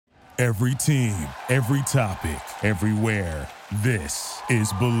Every team, every topic, everywhere. This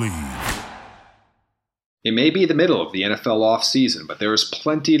is Believe. It may be the middle of the NFL offseason, but there is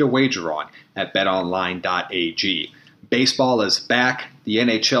plenty to wager on at betonline.ag. Baseball is back, the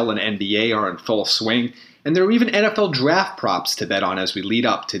NHL and NBA are in full swing, and there are even NFL draft props to bet on as we lead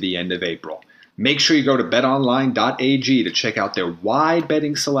up to the end of April. Make sure you go to betonline.ag to check out their wide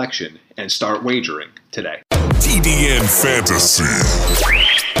betting selection and start wagering today. TDN Fantasy.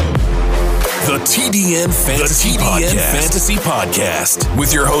 The TDN Fantasy Podcast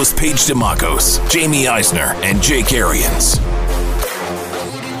with your hosts Paige DeMacos, Jamie Eisner, and Jake Arians.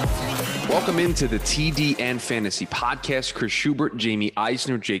 Welcome into the TDN Fantasy Podcast. Chris Schubert, Jamie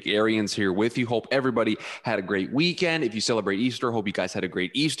Eisner, Jake Arians here with you. Hope everybody had a great weekend. If you celebrate Easter, hope you guys had a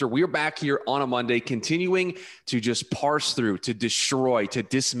great Easter. We are back here on a Monday, continuing to just parse through, to destroy, to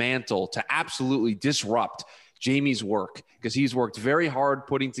dismantle, to absolutely disrupt Jamie's work, because he's worked very hard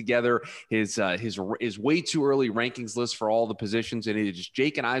putting together his way too early rankings list for all the positions, and it is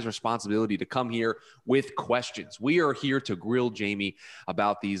Jake and I's responsibility to come here with questions. We are here to grill Jamie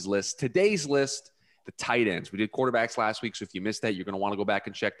about these lists. Today's list, the tight ends. We did quarterbacks last week, so if you missed that, you're going to want to go back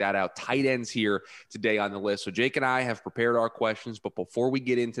and check that out. Tight ends here today on the list. So Jake and I have prepared our questions, but before we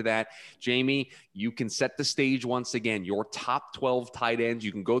get into that, Jamie, you can set the stage once again. Your top 12 tight ends.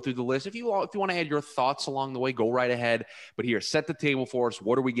 You can go through the list. If you want to add your thoughts along the way, go right ahead. But here, set the table for us.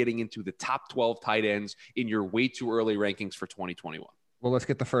 What are we getting into? The top 12 tight ends in your way too early rankings for 2021. Well, let's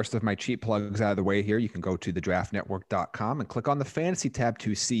get the first of my cheap plugs out of the way here. You can go to thedraftnetwork.com and click on the fantasy tab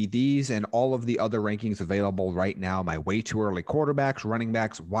to see these and all of the other rankings available right now. My way too early quarterbacks, running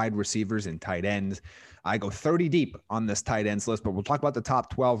backs, wide receivers, and tight ends. I go 30 deep on this tight ends list, but we'll talk about the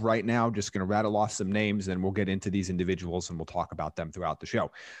top 12 right now. Just going to rattle off some names, and we'll get into these individuals, and we'll talk about them throughout the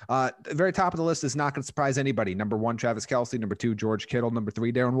show. The very top of the list is not going to surprise anybody. Number 1, Travis Kelce. Number 2, George Kittle. Number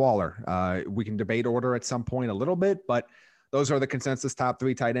 3, Darren Waller. We can debate order at some point a little bit, but those are the consensus top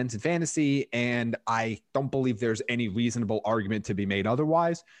 3 tight ends in fantasy, and I don't believe there's any reasonable argument to be made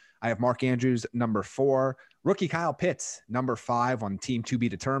otherwise. I have Mark Andrews, number 4. Rookie Kyle Pitts, number 5 on team to be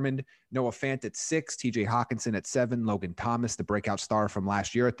determined. Noah Fant at 6. TJ Hawkinson at 7. Logan Thomas, the breakout star from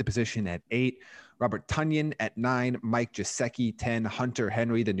last year at the position, at 8. Robert Tonyan at 9. Mike Gesicki, 10. Hunter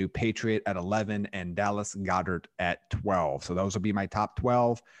Henry, the new Patriot, at 11. And Dallas Goedert at 12. So those will be my top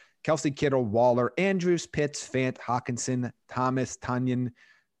 12. Kelce, Kittle, Waller, Andrews, Pitts, Fant, Hawkinson, Thomas, Tonyan,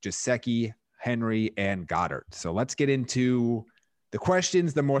 Gesicki, Henry, and Goddard. So let's get into the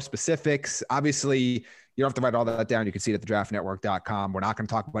questions, the more specifics. Obviously, you don't have to write all that down. You can see it at thedraftnetwork.com. We're not going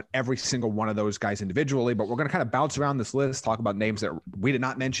to talk about every single one of those guys individually, but we're going to kind of bounce around this list, talk about names that we did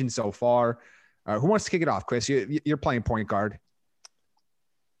not mention so far. Who wants to kick it off, Chris? You're playing point guard.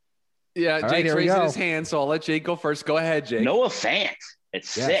 Yeah, Jake's raising his hand, so I'll let Jake go first. Go ahead, Jake. Noah Fant. It's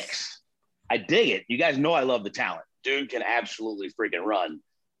 6. I dig it. You guys know I love the talent. Dude can absolutely freaking run.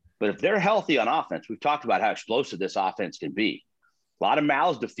 But if they're healthy on offense, we've talked about how explosive this offense can be. A lot of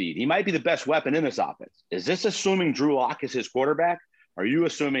mouths to feed. He might be the best weapon in this offense. Is this assuming Drew Lock is his quarterback? Or are you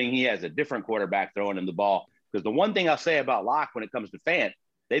assuming he has a different quarterback throwing him the ball? Because the one thing I'll say about Lock when it comes to Fant,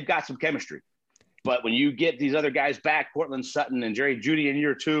 they've got some chemistry. But when you get these other guys back, Cortland Sutton and Jerry Jeudy in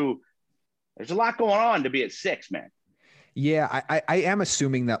year 2, there's a lot going on to be at 6, man. Yeah, I am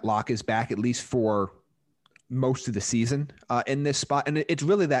assuming that Locke is back at least for most of the season in this spot. And it's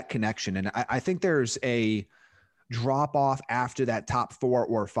really that connection. And I think there's a drop off after that top 4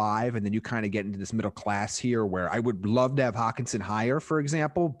 or 5. And then you kind of get into this middle class here where I would love to have Hawkinson higher, for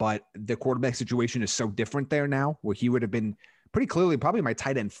example, but the quarterback situation is so different there now, where he would have been pretty clearly probably my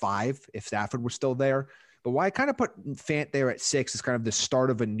tight end 5 if Stafford was still there. But why I kind of put Fant there at 6 is kind of the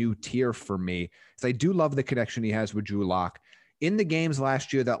start of a new tier for me. So I do love the connection he has with Drew Lock. In the games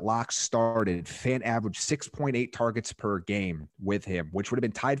last year that Lock started, Fant averaged 6.8 targets per game with him, which would have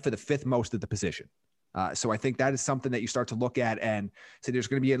been tied for the 5th most at the position. So I think that is something that you start to look at and say there's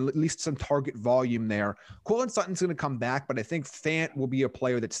going to be at least some target volume there. Cortland Sutton's going to come back, but I think Fant will be a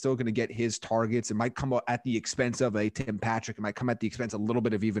player that's still going to get his targets. It might come at the expense of a Tim Patrick. It might come at the expense a little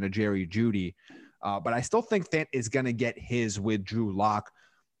bit of even a Jerry Jeudy. But I still think Fant is going to get his with Drew Lock.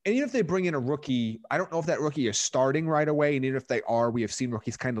 And even if they bring in a rookie, I don't know if that rookie is starting right away. And even if they are, we have seen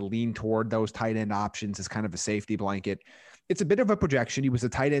rookies kind of lean toward those tight end options as kind of a safety blanket. It's a bit of a projection. He was a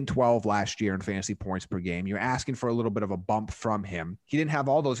tight end 12 last year in fantasy points per game. You're asking for a little bit of a bump from him. He didn't have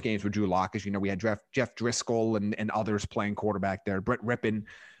all those games with Drew Lock. As you know, we had Jeff Driscoll and others playing quarterback there. Brett Rippon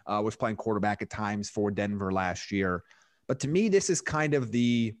was playing quarterback at times for Denver last year. But to me, this is kind of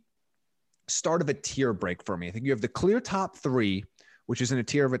the start of a tier break for me. I think you have the clear top 3 which is in a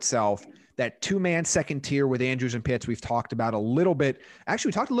tier of itself. That 2-man second tier with Andrews and Pitts, we've talked about a little bit. Actually,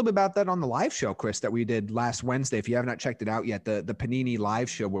 we talked a little bit about that on the live show, Chris, that we did last Wednesday. If you have not checked it out yet, the Panini live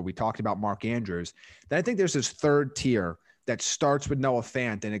show where we talked about Mark Andrews. Then I think there's this third tier that starts with Noah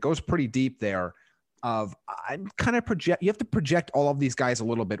Fant, and it goes pretty deep there. I'm kind of you have to project all of these guys a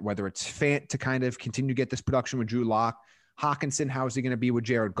little bit, whether it's Fant to kind of continue to get this production with Drew Lock, Hawkinson, how is he going to be with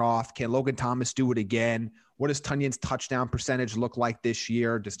Jared Goff? Can Logan Thomas do it again? What does Tunyon's touchdown percentage look like this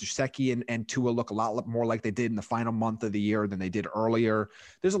year? Does Gesicki and Tua look a lot more like they did in the final month of the year than they did earlier?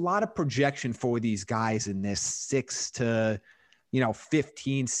 There's a lot of projection for these guys in this 6 to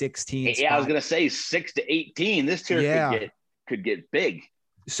 15, 16 spot. I was going to say 6 to 18. This tier could get big.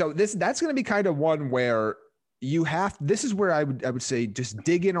 So that's going to be kind of one where this is where I would say just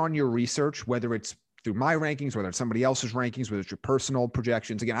dig in on your research, whether it's through my rankings, whether it's somebody else's rankings, whether it's your personal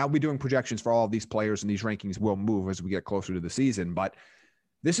projections. Again, I'll be doing projections for all of these players, and these rankings will move as we get closer to the season. But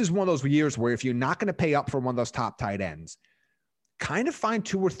this is one of those years where if you're not going to pay up for one of those top tight ends, kind of find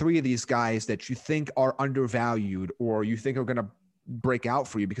 2 or 3 of these guys that you think are undervalued or you think are going to break out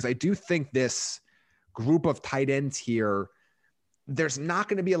for you. Because I do think this group of tight ends here, there's not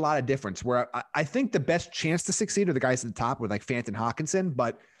going to be a lot of difference. Where I think the best chance to succeed are the guys at the top with like Fant and Hawkinson.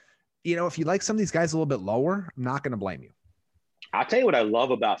 But, if you like some of these guys a little bit lower, I'm not going to blame you. I'll tell you what I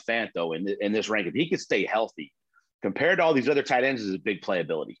love about Fant, though, in this rank. If he could stay healthy, compared to all these other tight ends, is his big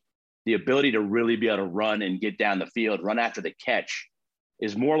playability. The ability to really be able to run and get down the field, run after the catch,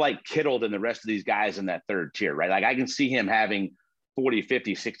 is more like Kittle than the rest of these guys in that third tier, right? Like I can see him having 40,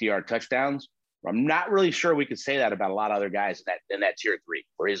 50, 60-yard touchdowns. I'm not really sure we could say that about a lot of other guys in that tier 3,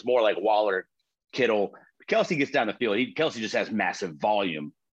 where he's more like Waller, Kittle. Kelce gets down the field. Kelce just has massive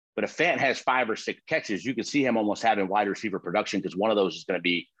volume. But if Fant has 5 or 6 catches, you can see him almost having wide receiver production because one of those is going to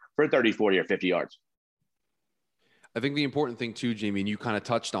be for 30, 40, or 50 yards. I think the important thing too, Jamie, and you kind of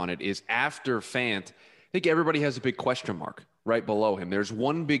touched on it, is after Fant, I think everybody has a big question mark right below him. There's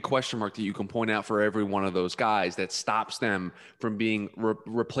one big question mark that you can point out for every one of those guys that stops them from being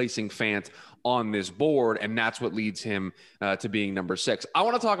replacing Fant on this board, and that's what leads him to being number 6. I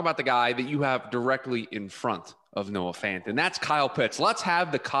want to talk about the guy that you have directly in front of Noah Fant, and that's Kyle Pitts. Let's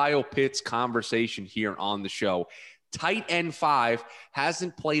have the Kyle Pitts conversation here on the show. Tight end 5,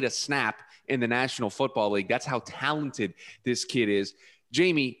 hasn't played a snap in the National Football League. That's how talented this kid is.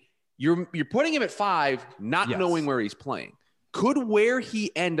 Jamie, you're putting him at 5, not knowing where he's playing. Could where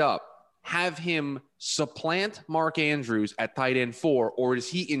he end up have him supplant Mark Andrews at tight end 4, or is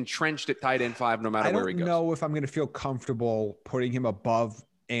he entrenched at tight end 5 no matter where he goes? I don't know if I'm going to feel comfortable putting him above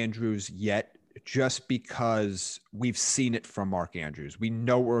Andrews yet, just because we've seen it from Mark Andrews. We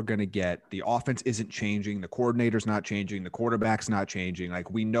know what we're going to get. The offense isn't changing. The coordinator's not changing. The quarterback's not changing. Like,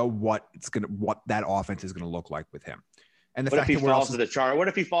 we know what that offense is going to look like with him. And the what fact if he that falls to the Chargers? What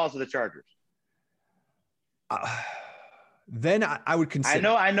if he falls to the Chargers? Then I would consider.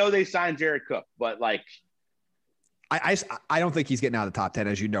 I know they signed Jared Cook, but like, I don't think he's getting out of the top 10.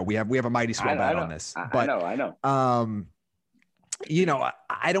 As you know, we have a mighty swell bet on this. But I know.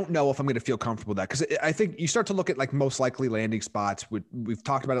 I don't know if I'm going to feel comfortable with that, because I think you start to look at like most likely landing spots. We've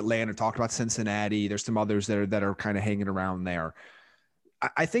talked about Atlanta, talked about Cincinnati. There's some others that are kind of hanging around there.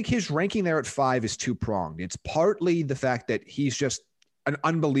 I think his ranking there at 5 is two-pronged. It's partly the fact that he's just an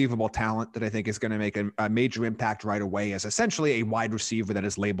unbelievable talent that I think is going to make a major impact right away as essentially a wide receiver that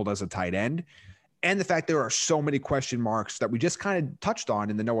is labeled as a tight end. And the fact there are so many question marks that we just kind of touched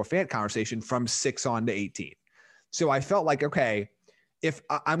on in the Noah Fant conversation from 6 on to 18. So I felt like, okay, if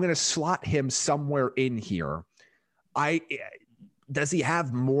I'm going to slot him somewhere in here, does he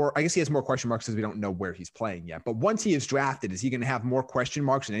have more? I guess he has more question marks because we don't know where he's playing yet. But once he is drafted, is he going to have more question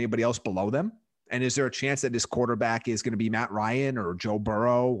marks than anybody else below them? And is there a chance that this quarterback is going to be Matt Ryan or Joe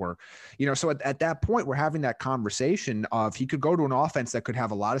Burrow? Or, so at that point, we're having that conversation of he could go to an offense that could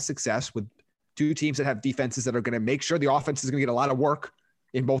have a lot of success with 2 teams that have defenses that are going to make sure the offense is going to get a lot of work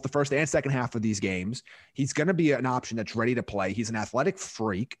in both the first and second half of these games. He's going to be an option that's ready to play. He's an athletic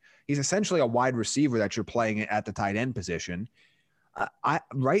freak. He's essentially a wide receiver that you're playing at the tight end position.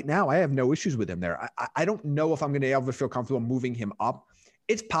 Right now, I have no issues with him there. I don't know if I'm going to ever feel comfortable moving him up.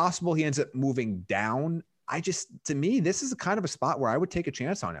 It's possible he ends up moving down. To me, this is kind of a spot where I would take a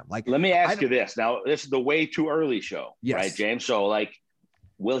chance on him. Like, let me ask you this. Now, this is the way too early show, right, James? So, like,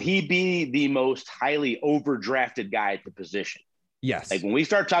 will he be the most highly overdrafted guy at the position? Yes. Like, when we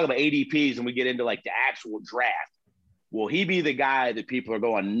start talking about ADPs and we get into like the actual draft, will he be the guy that people are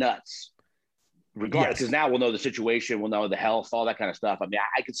going nuts? Regardless, because now we'll know the situation, we'll know the health, all that kind of stuff. I mean,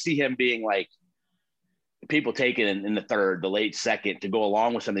 I could see him being like people taking in the 3rd, the late 2nd to go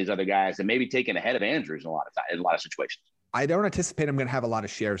along with some of these other guys, and maybe taking ahead of Andrews in a lot of situations. I don't anticipate I'm going to have a lot of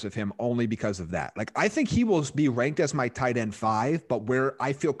shares of him only because of that. Like, I think he will be ranked as my tight end 5, but where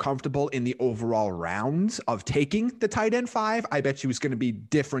I feel comfortable in the overall rounds of taking the tight end 5, I bet you is going to be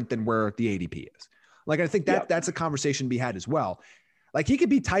different than where the ADP is. Like, I think that's a conversation to be had as well. Like, he could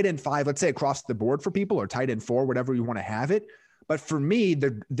be tight end 5, let's say across the board for people, or tight end 4, whatever you want to have it. But for me,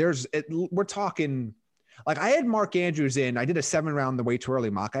 we're talking, like, I had Mark Andrews in, I did a 7-round the way too early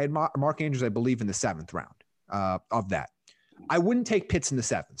mock. I had Mark Andrews, I believe, in the 7th round of that. I wouldn't take Pitts in the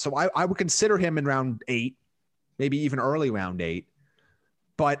 7th. So I would consider him in round 8, maybe even early round 8,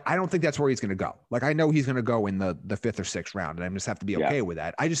 but I don't think that's where he's going to go. Like, I know he's going to go in the 5th or 6th round, and I just have to be okay with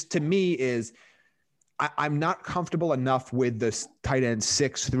that. To me is, I'm not comfortable enough with this tight end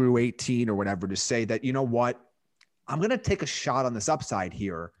 6 through 18 or whatever to say that, you know what, I'm going to take a shot on this upside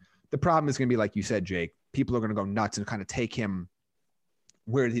here. The problem is going to be, like you said, Jake, people are going to go nuts and kind of take him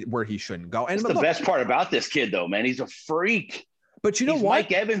where he shouldn't go. And that's the best part about this kid, though, man. He's a freak. But you know what?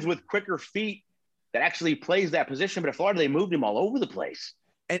 Mike Evans with quicker feet that actually plays that position. But at Florida, they moved him all over the place.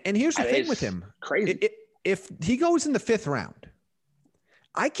 And here's the thing with him. Crazy. If he goes in the 5th round,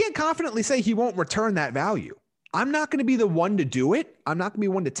 I can't confidently say he won't return that value. I'm not going to be the one to do it. I'm not going to be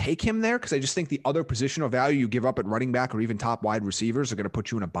one to take him there because I just think the other positional value you give up at running back or even top wide receivers are going to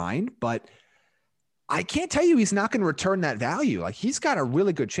put you in a bind. But I can't tell you he's not going to return that value. Like, he's got a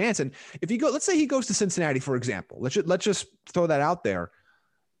really good chance. And if you go, let's say he goes to Cincinnati, for example, let's just throw that out there.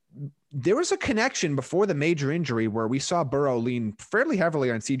 There was a connection before the major injury where we saw Burrow lean fairly heavily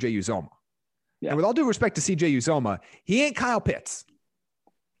on CJ Uzomah. Yeah. And with all due respect to CJ Uzomah, he ain't Kyle Pitts.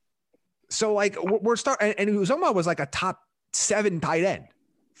 So, like, we're starting, and Uzomah was like a top 7 tight end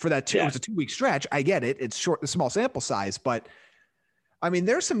for that. It was a 2-week stretch. I get it. It's short, small sample size, but I mean,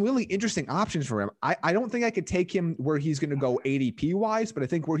 there's some really interesting options for him. I don't think I could take him where he's going to go ADP wise, but I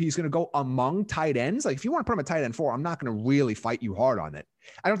think where he's going to go among tight ends, like if you want to put him at tight end 4, I'm not going to really fight you hard on it.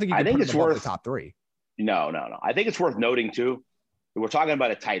 I don't think you can put him above the top 3. No. I think it's worth noting too. We're talking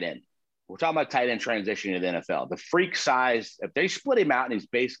about a tight end. We're talking about tight end transitioning to the NFL. The freak size, if they split him out and he's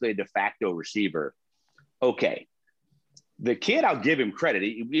basically a de facto receiver, okay. The kid, I'll give him credit.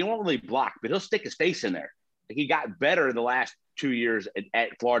 He won't really block, but he'll stick his face in there. He got better the last 2 years at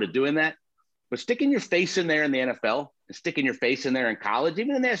Florida doing that. But sticking your face in there in the NFL and sticking your face in there in college,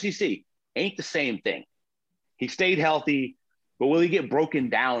 even in the SEC, ain't the same thing. He stayed healthy, but will he get broken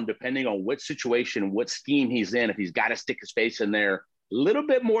down depending on what situation, what scheme he's in, if he's got to stick his face in there a little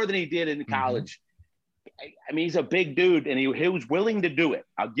bit more than he did in college? I mean, he's a big dude, and he was willing to do it.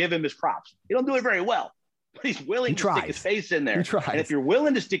 I'll give him his props. He don't do it very well, but he's willing to stick his face in there. And if you're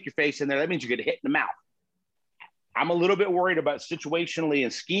willing to stick your face in there, that means you're going to hit in the mouth. I'm a little bit worried about situationally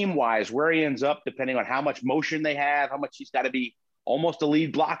and scheme-wise where he ends up, depending on how much motion they have, how much he's got to be almost a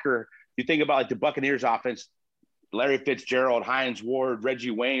lead blocker. You think about like the Buccaneers offense, Larry Fitzgerald, Hines Ward,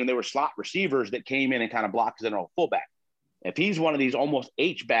 Reggie Wayne, they were slot receivers that came in and kind of blocked as an fullback. If he's one of these almost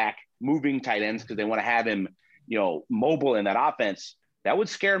H-back moving tight ends because they want to have him, mobile in that offense, that would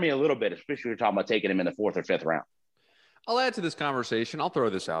scare me a little bit, especially if you're talking about taking him in the 4th or 5th round. I'll add to this conversation. I'll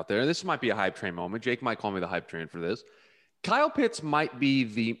throw this out there. This might be a hype train moment. Jake might call me the hype train for this. Kyle Pitts might be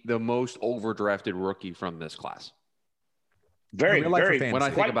the most overdrafted rookie from this class. Very. When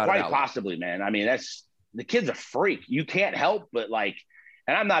I think about it, quite possibly, man. I mean, the kid's a freak. You can't help but and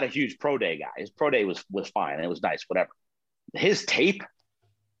I'm not a huge pro day guy. His pro day was fine. It was nice, whatever. His tape,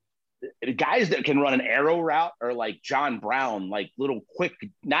 the guys that can run an arrow route are like John Brown, like little quick,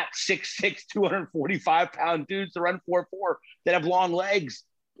 not 6'6", 245-pound dudes that run 4.4 that have long legs.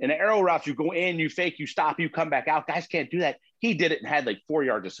 In an arrow route, you go in, you fake, you stop, you come back out. Guys can't do that. He did it and had like 4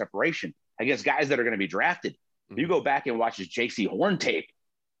 yards of separation against guys that are going to be drafted. Mm-hmm. You go back and watch his J.C. Horn tape,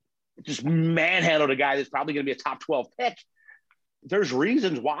 just manhandled a guy that's probably going to be a top 12 pick. There's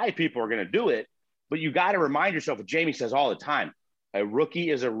reasons why people are going to do it, but you got to remind yourself what Jamie says all the time. A rookie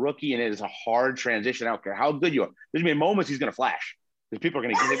is a rookie, and it is a hard transition. I don't care how good you are. There's going to be moments he's going to flash because people are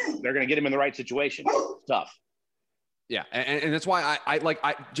going to they're going to get him in the right situation. It's tough. Yeah, and that's why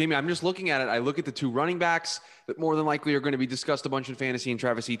Jamie, I'm just looking at it. I look at the 2 running backs that more than likely are going to be discussed a bunch in fantasy, and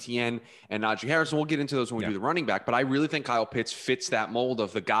Travis Etienne and Najee Harris. We'll get into those when we do the running back. But I really think Kyle Pitts fits that mold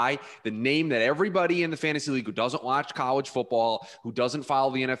of the guy, the name that everybody in the fantasy league who doesn't watch college football, who doesn't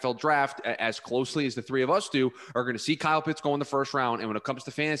follow the NFL draft as closely as the 3 of us do, are going to see Kyle Pitts go in the 1st round. And when it comes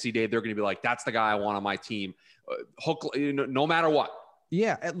to fantasy day, they're going to be like, that's the guy I want on my team, no matter what.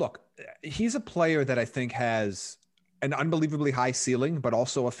 Yeah, look, he's a player that I think has an unbelievably high ceiling, but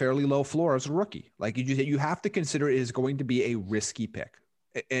also a fairly low floor as a rookie. Like you have to consider it is going to be a risky pick.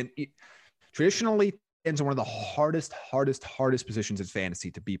 And traditionally, ends are one of the hardest positions in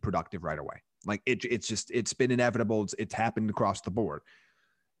fantasy to be productive right away. Like it's been inevitable. It's happened across the board.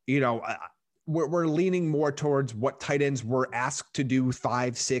 We're leaning more towards what tight ends were asked to do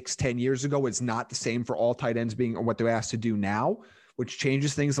 5, 6, 10 years ago. It's not the same for all tight ends being what they're asked to do now, which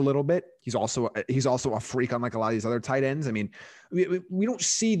changes things a little bit. He's also a freak, unlike a lot of these other tight ends. I mean, we don't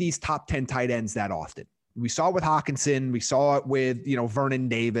see these top 10 tight ends that often. We saw it with Hawkinson. We saw it with, Vernon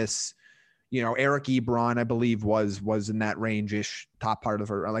Davis, Eric Ebron, I believe was in that range-ish top part of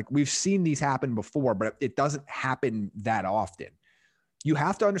her. Like, we've seen these happen before, but it doesn't happen that often. You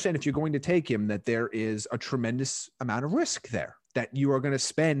have to understand, if you're going to take him, that there is a tremendous amount of risk there, that you are going to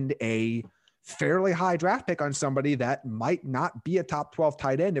spend a fairly high draft pick on somebody that might not be a top 12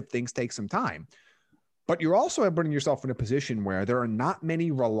 tight end if things take some time. But you're also putting yourself in a position where there are not many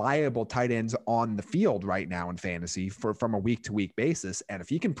reliable tight ends on the field right now in fantasy from a week-to-week basis. And if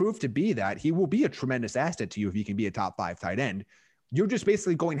he can prove to be that, he will be a tremendous asset to you if he can be a top 5 tight end. You're just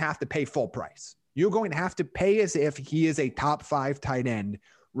basically going to have to pay full price. You're going to have to pay as if he is a top 5 tight end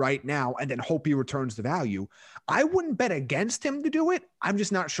right now and then hope he returns the value. I wouldn't bet against him to do it. I'm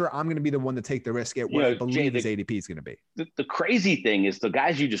just not sure I'm going to be the one to take the risk at what I believe his ADP is going to be. The crazy thing is the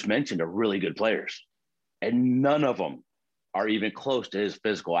guys you just mentioned are really good players, and none of them are even close to his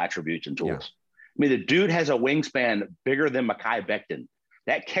physical attributes and tools. Yeah. I mean, the dude has a wingspan bigger than Mekhi Becton.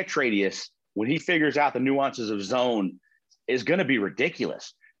 That catch radius, when he figures out the nuances of zone, is going to be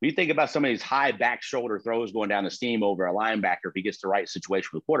ridiculous. When you think about some of these high back shoulder throws going down the seam over a linebacker, if he gets the right situation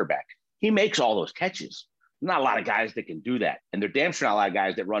with the quarterback, he makes all those catches. Not a lot of guys that can do that. And they're damn sure not a lot of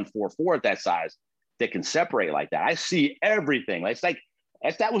guys that run 4.4 at that size that can separate like that. I see everything. It's like,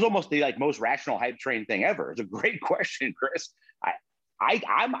 that was almost the most rational hype train thing ever. It's a great question, Chris.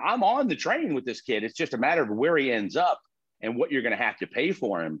 I'm on the train with this kid. It's just a matter of where he ends up and what you're going to have to pay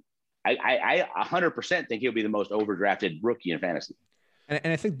for him. I 100% think he'll be the most overdrafted rookie in fantasy.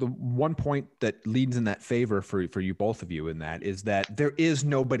 And I think the one point that leads in that favor for you, both of you, in that is that there is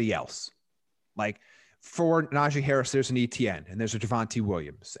nobody else. Like, for Najee Harris, there's an ETN and there's a Javonte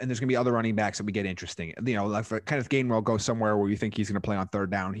Williams, and there's going to be other running backs that we get interesting. Like for Kenneth Gainwell goes somewhere where you think he's going to play on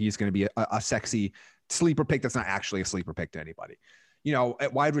third down. He's going to be a sexy sleeper pick that's not actually a sleeper pick to anybody.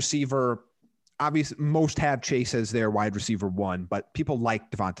 At wide receiver, obviously most have Chase as their wide receiver 1, but people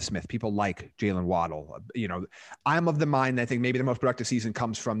like Devonta Smith. People like Jalen Waddle. I'm of the mind that I think maybe the most productive season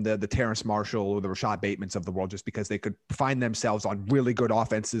comes from the Terrace Marshall or the Rashad Batemans of the world, just because they could find themselves on really good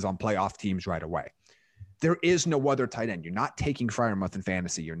offenses on playoff teams right away. There is no other tight end. You're not taking Freiermuth in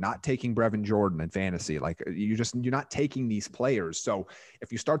fantasy. You're not taking Brevin Jordan in fantasy. Like, you're not taking these players. So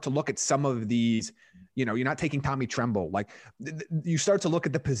if you start to look at some of these, you're not taking Tommy Tremble. Like, you start to look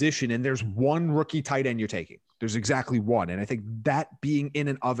at the position and there's one rookie tight end you're taking. There's exactly one. And I think that being in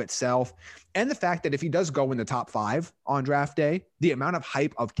and of itself, and the fact that if he does go in the top 5 on draft day, the amount of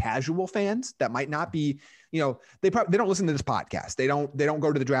hype of casual fans that might not be, they don't listen to this podcast. They don't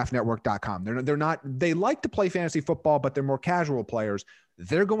go to the draftnetwork.com. They like to play fantasy football, but they're more casual players.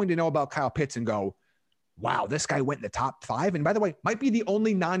 They're going to know about Kyle Pitts and go, wow, this guy went in the top 5. And by the way, might be the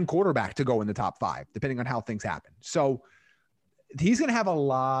only non-quarterback to go in the top 5, depending on how things happen. So he's going to have a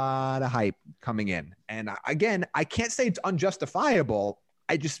lot of hype coming in. And again, I can't say it's unjustifiable.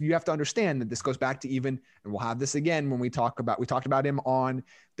 You have to understand that this goes back to and we'll have this again when we talked about him on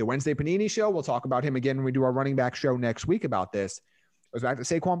the Wednesday Panini show. We'll talk about him again when we do our running back show next week about this. It goes back to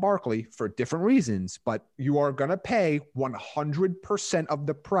Saquon Barkley for different reasons, but you are going to pay 100% of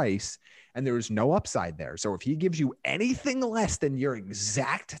the price, and there is no upside there. So if he gives you anything less than your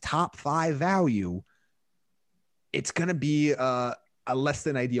exact top 5 value, it's going to be a less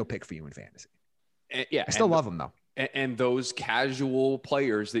than ideal pick for you in fantasy. Yeah, I still love him though. And those casual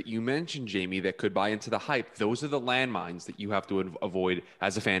players that you mentioned, Jamie, that could buy into the hype, those are the landmines that you have to avoid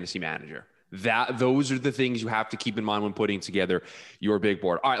as a fantasy manager. Those are the things you have to keep in mind when putting together your big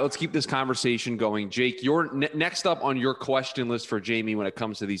board. All right, let's keep this conversation going. Jake, you're next up on your question list for Jamie when it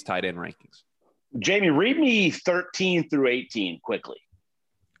comes to these tight end rankings. Jamie, read me 13 through 18 quickly.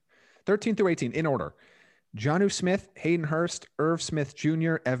 13 through 18 in order. Jonnu Smith, Hayden Hurst, Irv Smith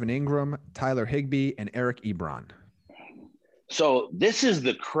Jr., Evan Ingram, Tyler Higbee, and Eric Ebron. So this is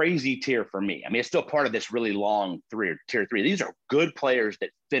the crazy tier for me. I mean, it's still part of this really long tier 3. These are good players that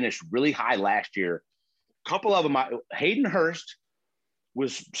finished really high last year. A couple of them, Hayden Hurst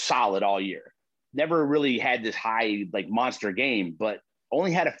was solid all year. Never really had this high, monster game, but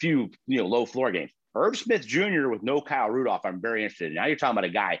only had a few, low floor games. Irv Smith Jr. with no Kyle Rudolph, I'm very interested in. Now you're talking about a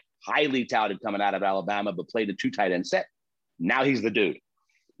guy highly touted coming out of Alabama, but played a 2 tight end set. Now he's the dude.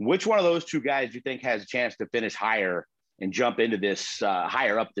 Which one of those 2 guys do you think has a chance to finish higher and jump into this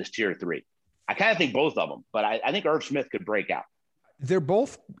higher up this tier 3? I kind of think both of them, but I think Irv Smith could break out. They're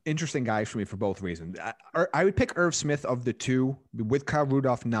both interesting guys for me for both reasons. I would pick Irv Smith of the two. With Kyle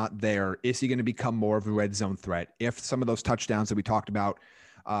Rudolph not there, is he going to become more of a red zone threat? If some of those touchdowns that we talked about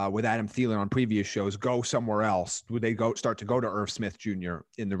with Adam Thielen on previous shows go somewhere else, would they start to go to Irv Smith Jr.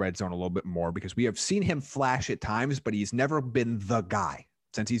 in the red zone a little bit more? Because we have seen him flash at times, but he's never been the guy.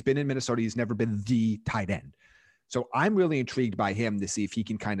 Since he's been in Minnesota, he's never been the tight end. So I'm really intrigued by him to see if he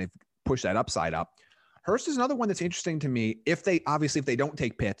can kind of push that upside up. Hurst is another one that's interesting to me. If they don't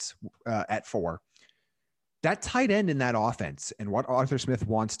take Pitts at 4, that tight end in that offense and what Arthur Smith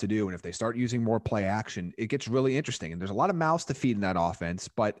wants to do, and if they start using more play action, it gets really interesting. And there's a lot of mouths to feed in that offense,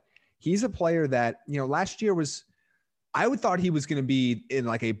 but he's a player that, last year I would thought he was going to be in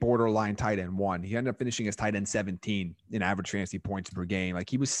like a borderline tight end 1. He ended up finishing as tight end 17 in average fantasy points per game. Like,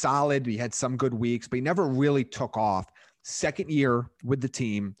 he was solid. He had some good weeks, but he never really took off. Second year with the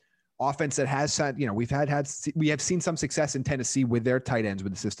team, offense that has, we have seen some success in Tennessee with their tight ends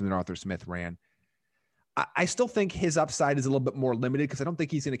with the system that Arthur Smith ran. I still think his upside is a little bit more limited because I don't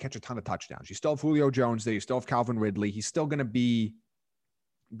think he's going to catch a ton of touchdowns. You still have Julio Jones there. You still have Calvin Ridley. He's still going to be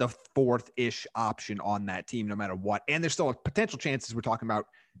the 4th-ish option on that team no matter what. And there's still a potential chances, we're talking about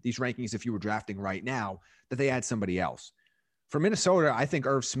these rankings if you were drafting right now, that they add somebody else. For Minnesota, I think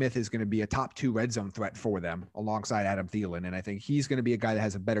Irv Smith is going to be a top 2 red zone threat for them alongside Adam Thielen. And I think he's going to be a guy that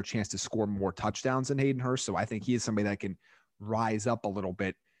has a better chance to score more touchdowns than Hayden Hurst. So I think he is somebody that can rise up a little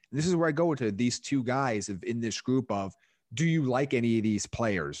bit. And this is where I go to these two guys in this group of, do you like any of these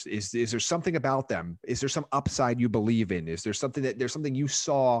players? Is there something about them? Is there some upside you believe in? Is there something you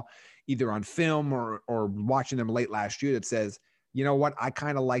saw either on film or watching them late last year that says, you know what, I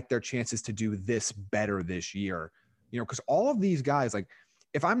kind of like their chances to do this better this year? Because all of these guys, like,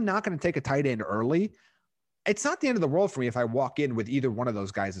 if I'm not going to take a tight end early, it's not the end of the world for me if I walk in with either one of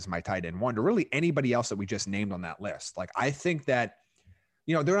those guys as my tight end 1, or really anybody else that we just named on that list. Like, I think that,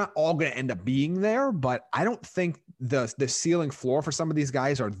 they're not all going to end up being there, but I don't think the ceiling floor for some of these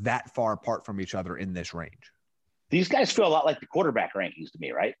guys are that far apart from each other in this range. These guys feel a lot like the quarterback rankings to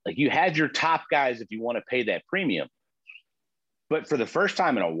me, right? Like, you had your top guys if you want to pay that premium. But for the first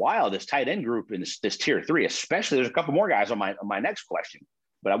time in a while, this tight end group in this tier 3, especially, there's a couple more guys on my next question,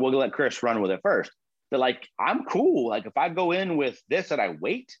 but I will let Chris run with it first. But like, I'm cool. Like, if I go in with this and I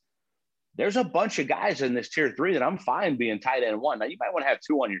wait, there's a bunch of guys in this tier 3 that I'm fine being tight end 1. Now, you might want to have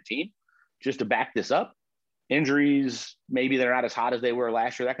 2 on your team just to back this up. Injuries, maybe they're not as hot as they were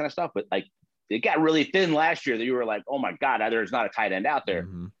last year, that kind of stuff. But like, it got really thin last year that you were like, oh my God, there's not a tight end out there.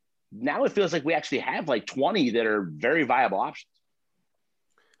 Mm-hmm. Now it feels like we actually have like 20 that are very viable options.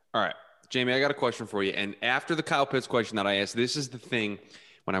 All right, Jamie, I got a question for you. And after the Kyle Pitts question that I asked, this is the thing.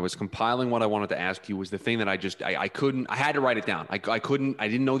 When I was compiling what I wanted to ask you, was the thing that I couldn't, I had to write it down. I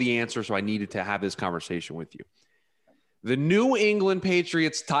didn't know the answer, so I needed to have this conversation with you. The New England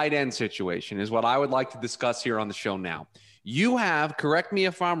Patriots tight end situation is what I would like to discuss here on the show now. You have, correct me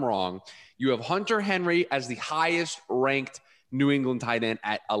if I'm wrong, you have Hunter Henry as the highest ranked New England tight end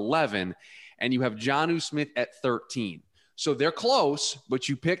at 11, and you have Jonnu Smith at 13. So they're close, but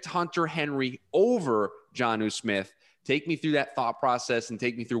you picked Hunter Henry over Jonnu Smith. Take me through that thought process and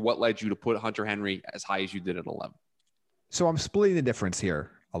take me through what led you to put Hunter Henry as high as you did at 11. So I'm splitting the difference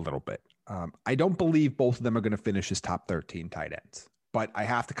here a little bit. I don't believe both of them are going to finish as top 13 tight ends, but I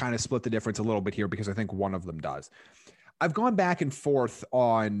have to kind of split the difference a little bit here because I think one of them does. I've gone back and forth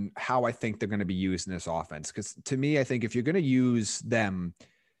on how I think they're going to be used in this offense. Because to me, I think if you're going to use them,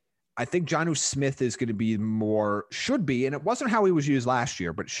 I think Jonnu Smith is going to be should be, and it wasn't how he was used last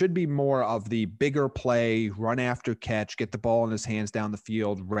year, but should be more of the bigger play, run after catch, get the ball in his hands down the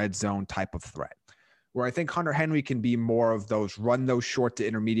field, red zone type of threat. Where I think Hunter Henry can be more of those run those short to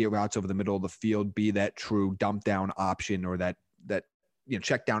intermediate routes over the middle of the field, be that true dump down option or that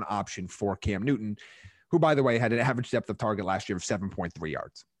check down option for Cam Newton, who, by the way, had an average depth of target last year of 7.3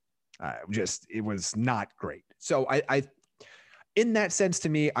 yards. It was not great. So I in that sense, to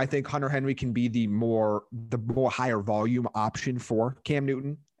me, I think Hunter Henry can be the more higher volume option for Cam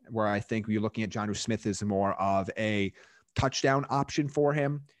Newton, where I think you're looking at Jonnu Smith as more of a touchdown option for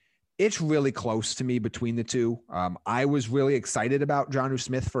him. It's really close to me between the two. I was really excited about Jonnu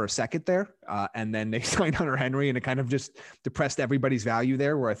Smith for a second there, and then they signed Hunter Henry, and it kind of just depressed everybody's value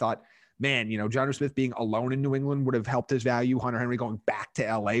there, where I thought, man, Jonnu Smith being alone in New England would have helped his value. Hunter Henry going back to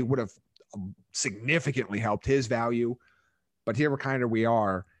LA would have significantly helped his value. But here we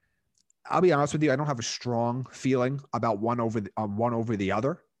are. I'll be honest with you. I don't have a strong feeling about one over the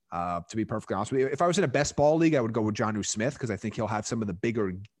other. To be perfectly honest with you, if I was in a best ball league, I would go with Jonnu Smith because I think he'll have some of the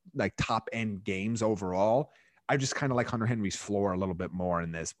bigger, like, top end games overall. I just kind of like Hunter Henry's floor a little bit more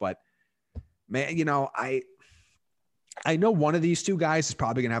in this. But Man, I know one of these two guys is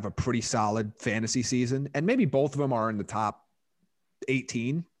probably going to have a pretty solid fantasy season, and maybe both of them are in the top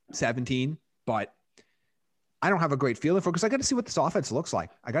 18, 17, but I don't have a great feeling for it because I got to see what this offense looks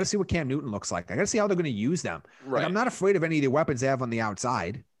like. I got to see what Cam Newton looks like. I got to see how they're going to use them. Right. Like, I'm not afraid of any of the weapons they have on the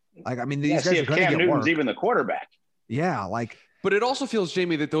outside. Like, I mean, these guys are going to Cam get Newton's work. even the quarterback. Yeah, like. But it also feels,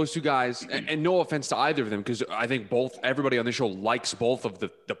 Jamie, that those two guys, and no offense to either of them, because I think everybody on this show likes both of the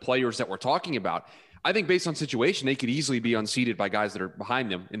players that we're talking about. I think based on situation, they could easily be unseated by guys that are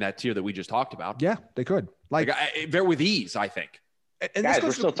behind them in that tier that we just talked about. Yeah, they could. They're with ease, I think. And guys,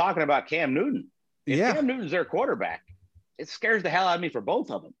 we're still talking about Cam Newton. If Cam Newton's their quarterback, it scares the hell out of me for both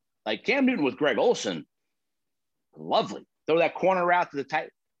of them. Like Cam Newton with Greg Olsen, lovely. Throw that corner route to the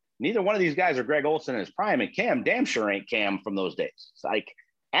tight. Neither one of these guys are Greg Olsen in his prime, and Cam damn sure ain't Cam from those days. It's like,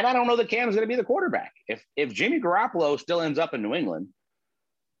 and I don't know that Cam's going to be the quarterback. If Jimmy Garoppolo still ends up in New England,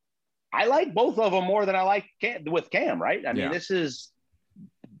 I like both of them more than I like with Cam, right? I mean,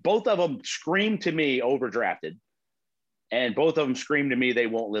 both of them scream to me overdrafted, and both of them scream to me they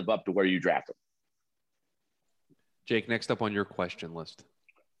won't live up to where you drafted them. Jake, next up on your question list.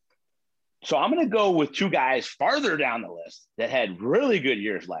 So I'm going to go with two guys farther down the list that had really good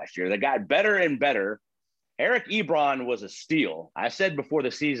years last year, that got better and better. Eric Ebron was a steal. I said before the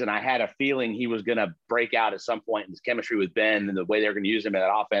season I had a feeling he was going to break out at some point in his chemistry with Ben and the way they're going to use him in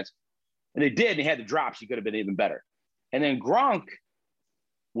that offense. And they did, and he had the drops. He could have been even better. And then Gronk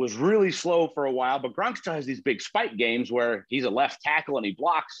was really slow for a while, but Gronk still has these big spike games where he's a left tackle and he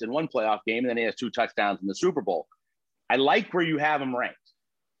blocks in one playoff game, and then he has 2 touchdowns in the Super Bowl. I like where you have him ranked,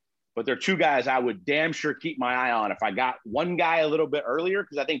 but they're two guys I would damn sure keep my eye on if I got one guy a little bit earlier,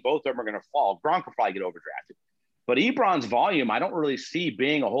 because I think both of them are going to fall. Gronk will probably get overdrafted. But Ebron's volume, I don't really see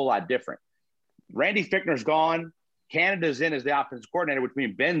being a whole lot different. Randy Fichtner's gone. Canada's in as the offensive coordinator, which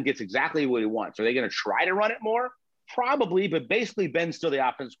means Ben gets exactly what he wants. Are they going to try to run it more? Probably, but basically Ben's still the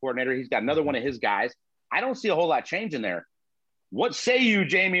offensive coordinator. He's got another one of his guys. I don't see a whole lot changing there. What say you,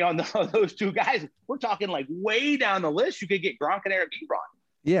 Jamie, on those two guys? We're talking like way down the list. You could get Gronk and Eric Ebron.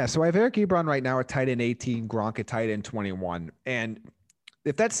 Yeah, so I have Eric Ebron right now at tight end 18, Gronk at tight end 21. And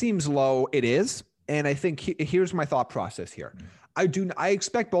if that seems low, it is. And I think here's my thought process here. I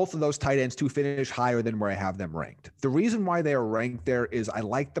expect both of those tight ends to finish higher than where I have them ranked. The reason why they are ranked there is I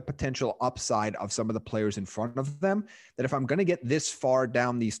like the potential upside of some of the players in front of them, that if I'm going to get this far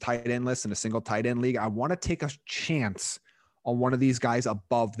down these tight end lists in a single tight end league, I want to take a chance on one of these guys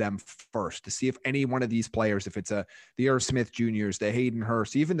above them first to see if any one of these players, if it's the Irv Smith Jr.'s, the Hayden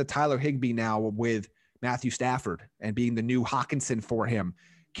Hurst, even the Tyler Higbee now with Matthew Stafford and being the new Hawkinson for him,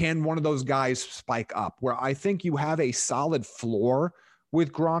 can one of those guys spike up? Where I think you have a solid floor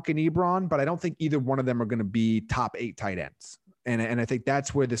with Gronk and Ebron, but I don't think either one of them are going to be top 8 tight ends. And I think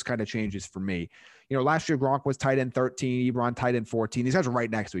that's where this kind of changes for me. Last year Gronk was tight end 13, Ebron tight end 14. These guys are right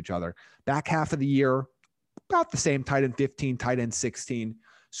next to each other. Back half of the year, about the same, tight end 15, tight end 16.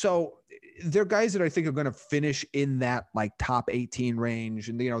 So they're guys that I think are going to finish in that like top 18 range.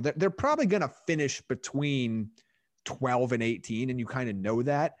 And, they're probably going to finish between 12 and 18. And you kind of know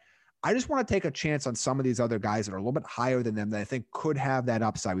that. I just want to take a chance on some of these other guys that are a little bit higher than them that I think could have that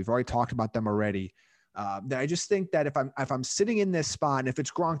upside. We've already talked about them already. That I just think that if I'm sitting in this spot, and if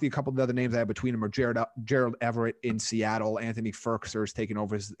it's Gronk, a couple of the other names I have between them are Gerald Everett in Seattle, Anthony Firkser is taking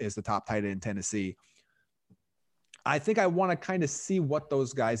over as the top tight end in Tennessee. I think I want to kind of see what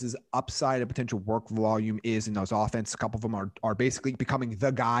those guys' upside and potential work volume is in those offense. A couple of them are basically becoming the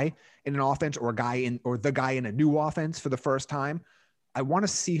guy in an offense or the guy in a new offense for the first time. I want to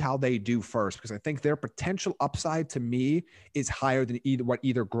see how they do first, because I think their potential upside to me is higher than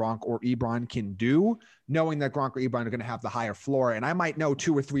either Gronk or Ebron can do, knowing that Gronk or Ebron are going to have the higher floor. And I might know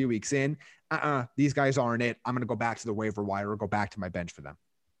 2 or 3 weeks in, these guys aren't it. I'm going to go back to the waiver wire or go back to my bench for them.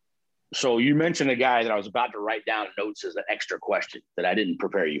 So you mentioned a guy that I was about to write down notes as an extra question that I didn't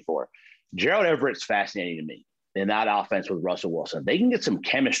prepare you for. Gerald Everett's fascinating to me in that offense with Russell Wilson. They can get some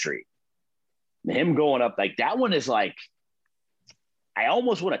chemistry. Him going up, like that one is like, I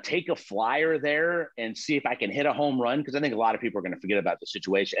almost want to take a flyer there and see if I can hit a home run, because I think a lot of people are going to forget about the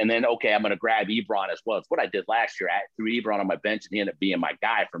situation. And then, okay, I'm going to grab Ebron as well. It's what I did last year. I threw Ebron on my bench, and he ended up being my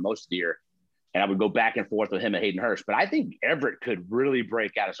guy for most of the year. And I would go back and forth with him and Hayden Hurst. But I think Everett could really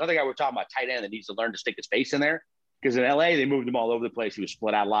break out. It's another guy we're talking about, tight end, that needs to learn to stick his face in there. Because in LA, they moved him all over the place. He was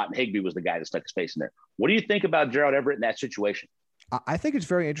split out a lot, and Higbee was the guy that stuck his face in there. What do you think about Gerald Everett in that situation? I think it's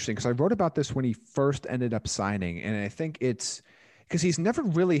very interesting, because I wrote about this when he first ended up signing. And I think it's because he's never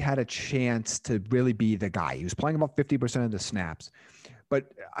really had a chance to really be the guy. He was playing about 50% of the snaps. But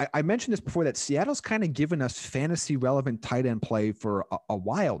I mentioned this before that Seattle's kind of given us fantasy relevant tight end play for a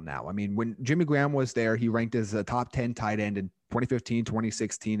while now. I mean, when Jimmy Graham was there, he ranked as a top 10 tight end in 2015,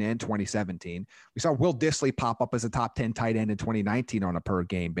 2016, and 2017. We saw Will Dissly pop up as a top 10 tight end in 2019 on a per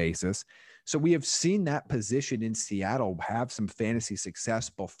game basis. So we have seen that position in Seattle have some fantasy success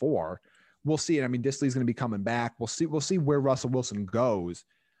before. We'll see it. I mean, Dissly's going to be coming back. We'll see where Russell Wilson goes.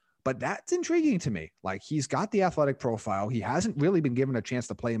 But that's intriguing to me. Like, he's got the athletic profile. He hasn't really been given a chance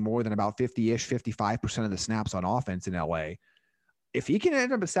to play more than about 50-ish, 55% of the snaps on offense in LA. If he can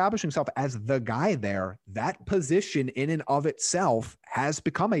end up establishing himself as the guy there, that position in and of itself has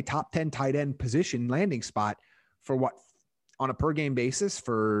become a top 10 tight end position landing spot for what, on a per game basis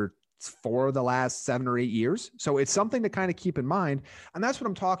for the last 7 or 8 years. So it's something to kind of keep in mind. And that's what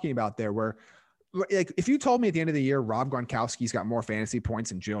I'm talking about there, where, like, if you told me at the end of the year, Rob Gronkowski's got more fantasy points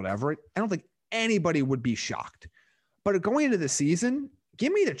than Gerald Everett, I don't think anybody would be shocked. But going into the season,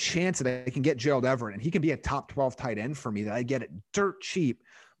 give me the chance that I can get Gerald Everett and he can be a top 12 tight end for me, that I get it dirt cheap,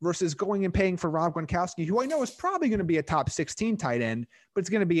 versus going and paying for Rob Gronkowski, who I know is probably going to be a top 16 tight end, but it's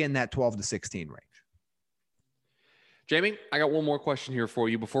going to be in that 12 to 16 range. Jamie, I got one more question here for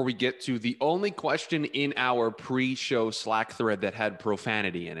you before we get to the only question in our pre-show Slack thread that had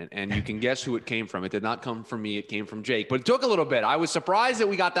profanity in it. And you can guess who it came from. It did not come from me. It came from Jake, but it took a little bit. I was surprised that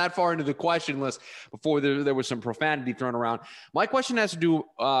we got that far into the question list before there was some profanity thrown around. My question has to do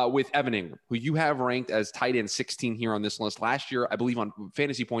with Evan Ingram, who you have ranked as tight end 16 here on this list. Last year, I believe on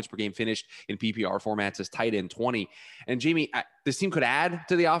fantasy points per game finished in PPR formats as tight end 20. And Jamie, this team could add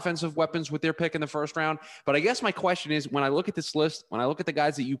to the offensive weapons with their pick in the first round. But I guess my question is, when I look at this list, when I look at the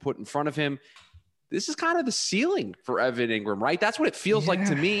guys that you put in front of him, this is kind of the ceiling for Evan Ingram, right? That's what it feels like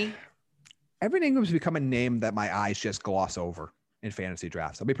to me. Evan Ingram's become a name that my eyes just gloss over in fantasy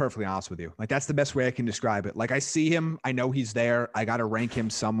drafts. I'll be perfectly honest with you. Like, that's the best way I can describe it. Like, I see him, I know he's there. I got to rank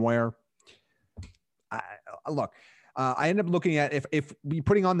him somewhere. I ended up looking at if we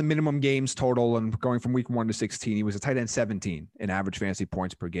putting on the minimum games total and going from week 1 to 16, he was a tight end 17 in average fantasy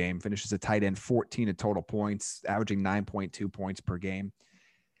points per game, finishes a tight end 14 in total points, averaging 9.2 points per game.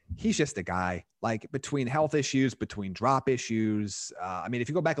 He's just a guy, like, between health issues, between drop issues. I mean, if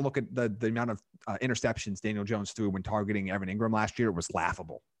you go back and look at the amount of interceptions Daniel Jones threw when targeting Evan Ingram last year, it was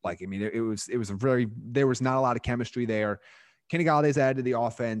laughable. Like, I mean, there was not a lot of chemistry there. Kenny Galladay's added to the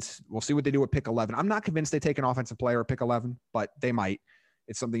offense. We'll see what they do at pick 11. I'm not convinced they take an offensive player at pick 11, but they might.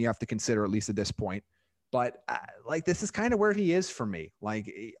 It's something you have to consider, at least at this point. But like, this is kind of where he is for me. Like,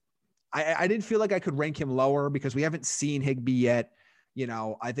 I didn't feel like I could rank him lower because we haven't seen Higbee yet. You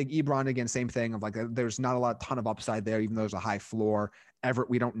know, I think Ebron, again, same thing of like, there's not a ton of upside there, even though there's a high floor. Everett,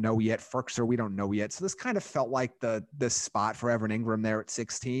 we don't know yet. Ferkser, we don't know yet. So this kind of felt like the spot for Evan Ingram there at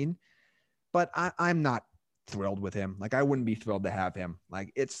 16. But I'm not thrilled with him. Like, I wouldn't be thrilled to have him.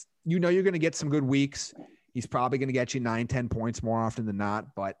 Like, it's, you know, you're going to get some good weeks. He's probably going to get you 9-10 points more often than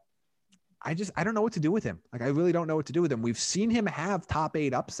not, but I don't know what to do with him. Like, I really don't know what to do with him. We've seen him have top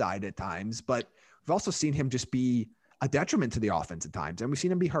 8 upside at times, but we've also seen him just be a detriment to the offense at times, and we've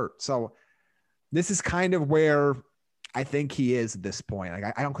seen him be hurt. So this is kind of where I think he is at this point.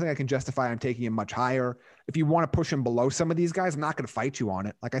 Like, I don't think I can justify him taking him much higher. If you want to push him below some of these guys, I'm not going to fight you on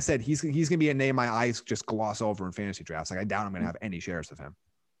it. Like I said, he's going to be a name my eyes just gloss over in fantasy drafts. Like, I doubt I'm going to have any shares of him.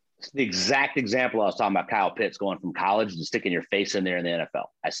 It's the exact example I was talking about Kyle Pitts going from college to sticking your face in there in the NFL.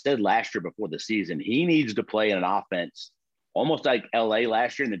 I said last year before the season, he needs to play in an offense almost like LA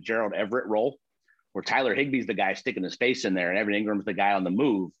last year in the Gerald Everett role, where Tyler Higbee's the guy sticking his face in there and Evan Ingram's the guy on the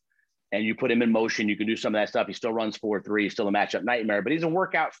move. And you put him in motion, you can do some of that stuff. He still runs 4.3, he's still a matchup nightmare, but he's a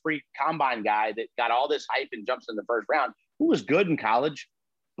workout freak combine guy that got all this hype and jumps in the first round, who was good in college,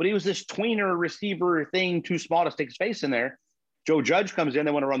 but he was this tweener receiver thing, too small to stick his face in there. Joe Judge comes in,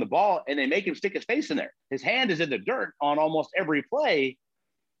 they want to run the ball, and they make him stick his face in there. His hand is in the dirt on almost every play,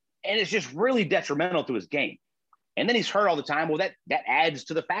 and it's just really detrimental to his game. And then he's hurt all the time. Well, that adds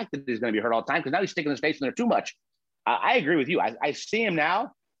to the fact that he's going to be hurt all the time because now he's sticking his face in there too much. I agree with you. I see him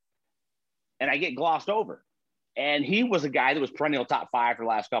now, and I get glossed over. And he was a guy that was perennial top 5 for the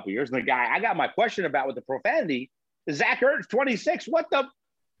last couple of years. And the guy I got my question about with the profanity is Zach Ertz, 26. What the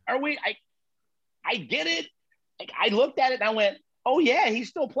are we? I get it. Like, I looked at it and I went, oh, yeah, he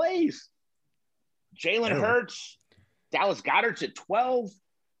still plays. Jalen Hurts, Dallas Goedert's at 12.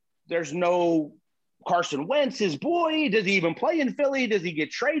 There's no Carson Wentz, his boy. Does he even play in Philly? Does he get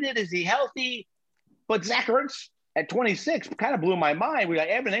traded? Is he healthy? But Zach Ertz at 26 kind of blew my mind. We got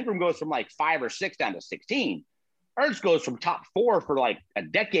Evan Ingram goes from like 5 or 6 down to 16. Ertz goes from top 4 for like a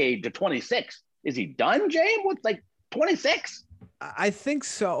decade to 26. Is he done, James? What's like 26? I think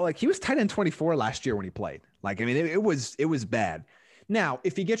so. Like, he was tight end 24 last year when he played. Like, I mean, it was bad. Now,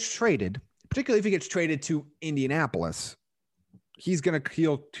 if he gets traded, particularly if he gets traded to Indianapolis,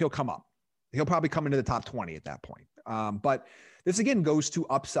 he'll come up. He'll probably come into the top 20 at that point. But this again goes to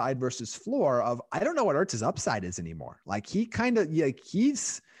upside versus floor of, I don't know what Ertz's upside is anymore. Like he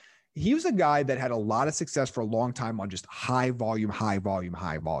was a guy that had a lot of success for a long time on just high volume.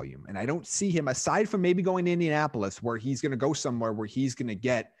 And I don't see him, aside from maybe going to Indianapolis, where he's going to go somewhere where he's going to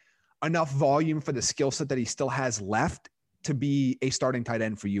get enough volume for the skill set that he still has left to be a starting tight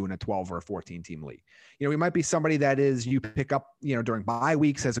end for you in a 12 or a 14 team league. He might be somebody that is, you pick up, during bye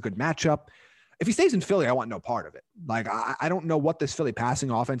weeks, has a good matchup. If he stays in Philly, I want no part of it. Like, I don't know what this Philly passing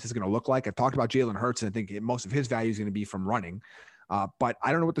offense is going to look like. I've talked about Jalen Hurts, and I think most of his value is going to be from running. But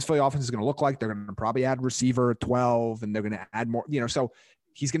I don't know what this Philly offense is going to look like. They're going to probably add receiver 12, and they're going to add more, so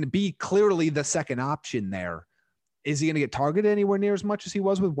he's going to be clearly the second option there. Is he going to get targeted anywhere near as much as he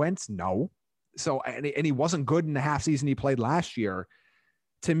was with Wentz? No. So, and he wasn't good in the half season he played last year.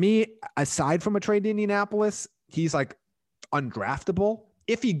 To me, aside from a trade to Indianapolis, he's like undraftable.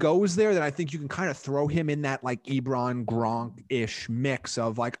 If he goes there, then I think you can kind of throw him in that like Ebron Gronk-ish mix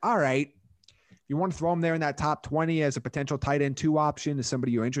of like, all right, you want to throw him there in that top 20 as a potential tight end 2 option, as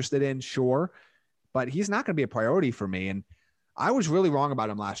somebody you're interested in, sure. But he's not going to be a priority for me. And I was really wrong about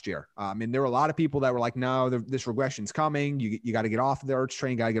him last year. There were a lot of people that were like, no, this regression's coming. You got to get off the Ertz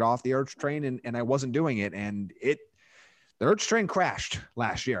train, and I wasn't doing it. And the Ertz train crashed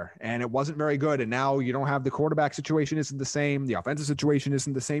last year, and it wasn't very good. And now you don't have the quarterback situation isn't the same. The offensive situation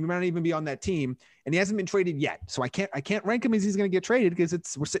isn't the same. He might not even be on that team, and he hasn't been traded yet. So I can't rank him as he's going to get traded because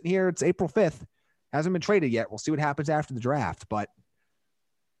we're sitting here. It's April 5th. Hasn't been traded yet. We'll see what happens after the draft. But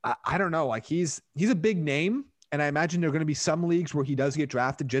I don't know. Like he's a big name, and I imagine there are going to be some leagues where he does get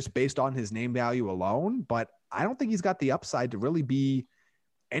drafted just based on his name value alone. But I don't think he's got the upside to really be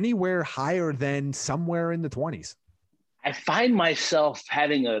anywhere higher than somewhere in the 20s. I find myself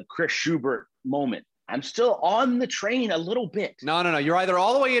having a Chris Schubert moment. I'm still on the train a little bit. No. You're either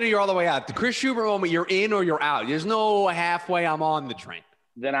all the way in or you're all the way out. The Chris Schubert moment, you're in or you're out. There's no halfway. I'm on the train.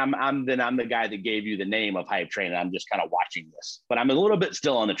 Then I'm the guy that gave you the name of Hype Train. And I'm just kind of watching this, but I'm a little bit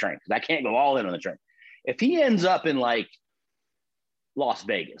still on the train because I can't go all in on the train. If he ends up in like Las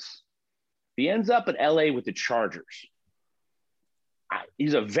Vegas, if he ends up at LA with the Chargers,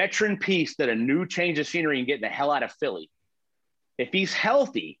 he's a veteran piece that a new change of scenery and getting the hell out of Philly. If he's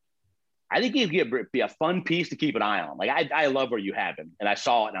healthy, I think he'd be a fun piece to keep an eye on. Like I love where you have him, and I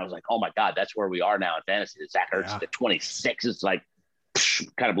saw it, and I was like, oh my god, that's where we are now in fantasy. Zach Ertz at 26. It's like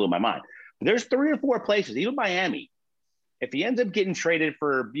kind of blew my mind. But there's 3 or 4 places, even Miami. If he ends up getting traded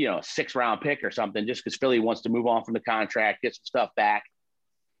for a 6th-round pick or something, just because Philly wants to move on from the contract, get some stuff back,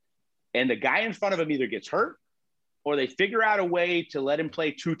 and the guy in front of him either gets hurt or they figure out a way to let him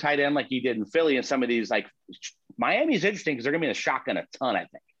play 2 tight end like he did in Philly and some of these, like Miami is interesting because they're going to be in the shotgun a ton, I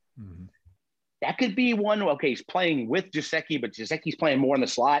think. Mm-hmm. That could be one. Okay, he's playing with Gesicki, but Gesicki's playing more in the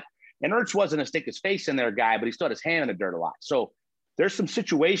slot. And Ertz wasn't a stick his face in there guy, but he still had his hand in the dirt a lot. So there's some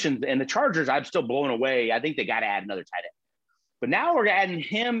situations, and the Chargers, I'm still blown away. I think they got to add another tight end. But now we're adding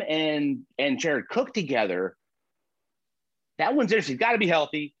him and Jared Cook together. That one's interesting. He's got to be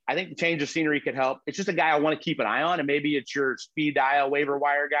healthy. I think the change of scenery could help. It's just a guy I want to keep an eye on, and maybe it's your speed dial waiver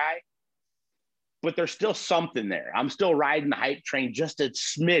wire guy. But there's still something there. I'm still riding the hype train just a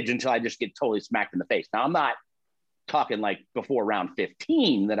smidge until I just get totally smacked in the face. Now, I'm not talking like before round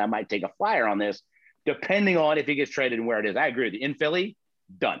 15 that I might take a flyer on this, depending on if he gets traded and where it is. I agree with you. In Philly,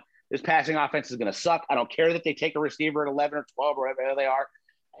 done. This passing offense is going to suck. I don't care that they take a receiver at 11 or 12 or whatever they are.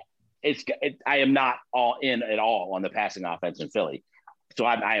 I am not all in at all on the passing offense in Philly. So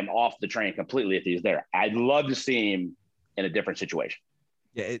I am off the train completely if he's there. I'd love to see him in a different situation.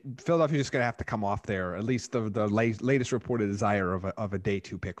 Yeah, Philadelphia's just going to have to come off there. At least the latest reported desire of a day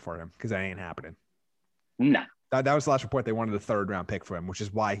 2 pick for him, because that ain't happening. No. That was the last report. They wanted a 3rd-round pick for him, which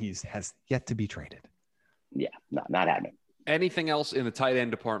is why has yet to be traded. Yeah, no, not happening. Anything else in the tight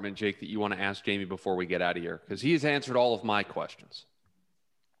end department, Jake, that you want to ask Jamie before we get out of here? Because he has answered all of my questions.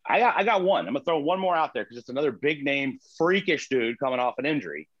 I got one. I'm going to throw one more out there because it's another big name, freakish dude coming off an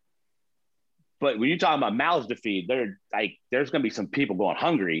injury. But when you're talking about mouths to feed, there's going to be some people going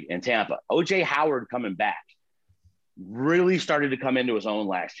hungry in Tampa. O.J. Howard coming back really started to come into his own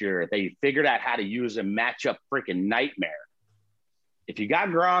last year. They figured out how to use a matchup freaking nightmare. If you got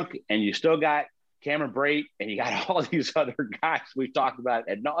Gronk and you still got Cameron Brate and you got all these other guys we've talked about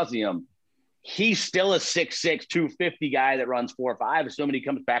ad nauseum, he's still a 6'6", 250 guy that runs 4.5, assuming he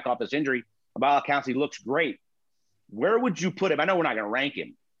comes back off this injury. By all accounts, he looks great. Where would you put him? I know we're not going to rank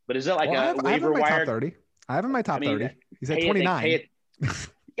him, but is it like a waiver wire? Top 30. I have him in my top 30. He's at 29.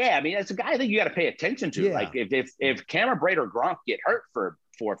 Yeah, I mean, it's a guy I think you got to pay attention to. Yeah. Like if Cameron Brate or Gronk get hurt for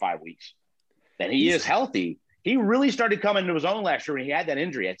 4 or 5 weeks, then he is healthy. He really started coming to his own last year when he had that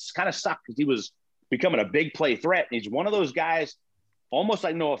injury. It's kind of sucked because he was becoming a big play threat. And he's one of those guys, almost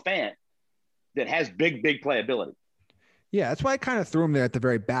like Noah Fant, that has big playability. Yeah, that's why I kind of threw him there at the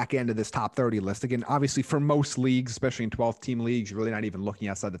very back end of this top 30 list. Again, obviously for most leagues, especially in 12-team leagues, you're really not even looking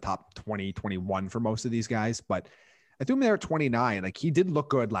outside the top 20, 21 for most of these guys. But I threw him there at 29. Like, he did look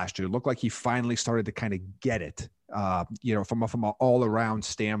good last year. It looked like he finally started to kind of get it, from an all-around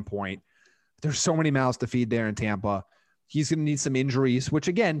standpoint. There's so many mouths to feed there in Tampa. He's going to need some injuries, which,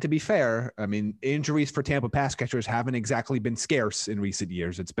 again, to be fair, I mean, injuries for Tampa pass catchers haven't exactly been scarce in recent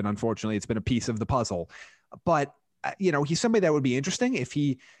years. It's been a piece of the puzzle. But, he's somebody that would be interesting if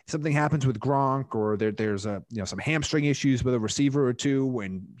something happens with Gronk or there's some hamstring issues with a receiver or two.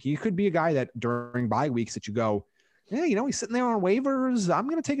 And he could be a guy that during bye weeks that you go, yeah, he's sitting there on waivers. I'm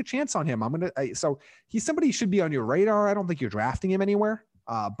going to take a chance on him. So he's somebody who should be on your radar. I don't think you're drafting him anywhere.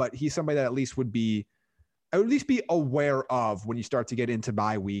 But he's somebody that at least be aware of when you start to get into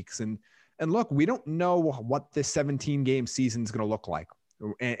bye weeks. And look, we don't know what this 17-game season is going to look like.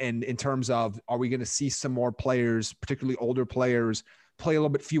 And in terms of, are we going to see some more players, particularly older players, play a little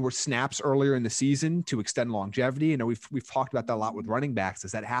bit fewer snaps earlier in the season to extend longevity? We've talked about that a lot with running backs.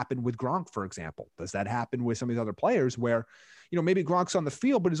 Does that happen with Gronk, for example? Does that happen with some of these other players where, maybe Gronk's on the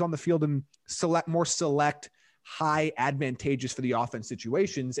field, but is on the field in more select, high advantageous for the offense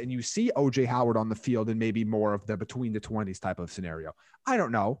situations, and you see OJ Howard on the field in maybe more of the between the 20s type of scenario? I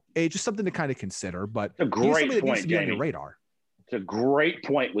don't know. It's just something to kind of consider, but a great point, needs to be on your radar. It's a great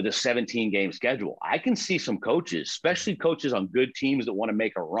point with a 17-game schedule. I can see some coaches, especially coaches on good teams that want to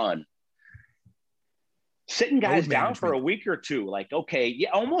make a run, sitting guys down for a week or two. Like, okay, yeah,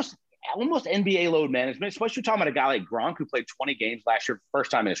 almost NBA load management, especially talking about a guy like Gronk who played 20 games last year,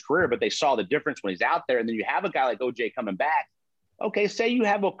 first time in his career, but they saw the difference when he's out there. And then you have a guy like OJ coming back. Okay, say you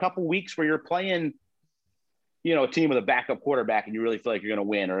have a couple weeks where you're playing, a team with a backup quarterback and you really feel like you're going to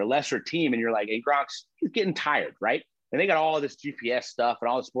win, or a lesser team and you're like, hey, he's getting tired, right? And they got all this GPS stuff and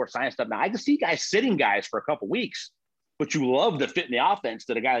all the sports science stuff. Now, I can see guys sitting guys for a couple weeks, but you love the fit in the offense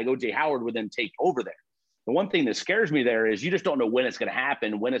that a guy like OJ Howard would then take over there. The one thing that scares me there is you just don't know when it's going to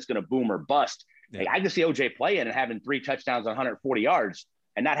happen, when it's going to boom or bust. Yeah. Like, I can see OJ playing and having 3 touchdowns on 140 yards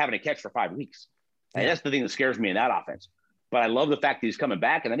and not having a catch for 5 weeks. And that's the thing that scares me in that offense. But I love the fact that he's coming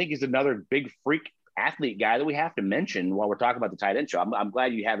back. And I think he's another big freak athlete guy that we have to mention while we're talking about the tight end show. I'm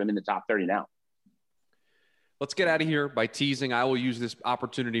glad you have him in the top 30 now. Let's get out of here by teasing. I will use this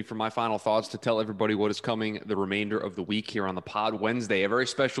opportunity for my final thoughts to tell everybody what is coming the remainder of the week here on the pod Wednesday. A very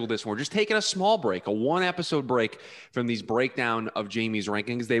special this one. We're just taking a small break, a 1-episode break from these breakdown of Jamie's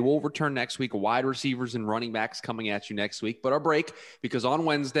rankings. They will return next week. Wide receivers and running backs coming at you next week. But our break, because on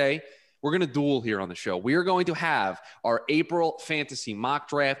Wednesday, we're going to duel here on the show. We are going to have our April fantasy mock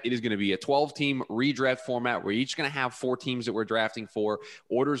draft. It is going to be a 12-team redraft format. We're each going to have 4 teams that we're drafting for.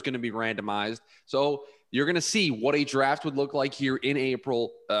 Order is going to be randomized. So you're going to see what a draft would look like here in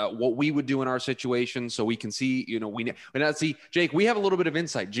April, what we would do in our situation, so we can see, Jake, we have a little bit of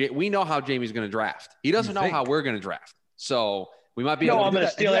insight. We know how Jamie's going to draft. He doesn't know how we're going to draft. So we might be able to I'm going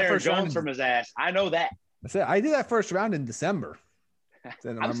to steal Aaron Jones from his ass. I know that. I did that first round in December.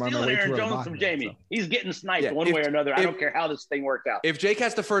 I'm stealing Aaron Jones from Jamie. So. He's getting sniped one way or another. I don't care how this thing works out. If Jake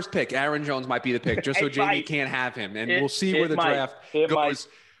has the first pick, Aaron Jones might be the pick, just so Jamie can't have him. And we'll see where the draft goes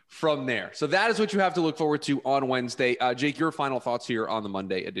from there. So that is what you have to look forward to on Wednesday. Jake, your final thoughts here on the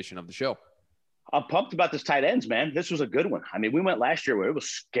Monday edition of the show. I'm pumped about this tight ends, man. This was a good one. I mean, we went last year where it was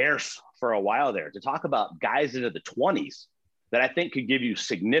scarce for a while there. To talk about guys into the 20s that I think could give you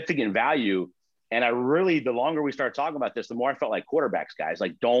significant value. And the longer we start talking about this, the more I felt like quarterbacks, guys.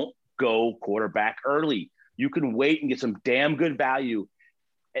 Like, don't go quarterback early. You can wait and get some damn good value.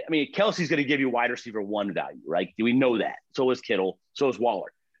 I mean, Kelsey's going to give you wide receiver 1 value, right? We know that. So is Kittle. So is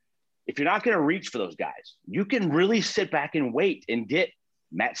Waller. If you're not going to reach for those guys, you can really sit back and wait and get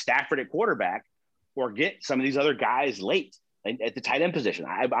Matt Stafford at quarterback or get some of these other guys late at the tight end position.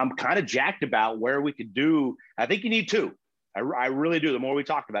 I'm kind of jacked about where we could do. I think you need 2. I really do. The more we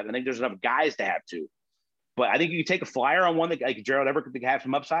talked about it, I think there's enough guys to have 2. But I think you can take a flyer on one that like Gerald Everett could have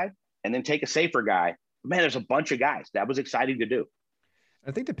some upside and then take a safer guy. Man, there's a bunch of guys. That was exciting to do.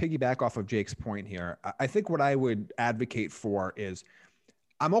 I think to piggyback off of Jake's point here, I think what I would advocate for is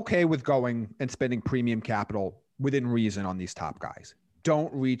I'm okay with going and spending premium capital within reason on these top guys.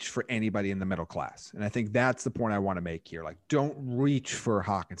 Don't reach for anybody in the middle class. And I think that's the point I want to make here. Like, don't reach for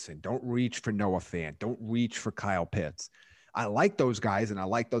Hawkinson. Don't reach for Noah Fant. Don't reach for Kyle Pitts. I like those guys, and I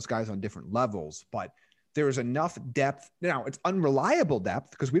like those guys on different levels, but There's enough depth. Now, it's unreliable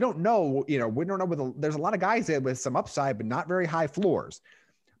depth because we don't know, there's a lot of guys there with some upside, but not very high floors.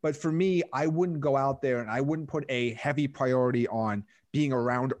 But for me, I wouldn't go out there and I wouldn't put a heavy priority on being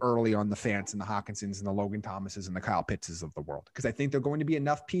around early on the Fants and the Hawkinsons and the Logan Thomases and the Kyle Pittses of the world. Because I think there are going to be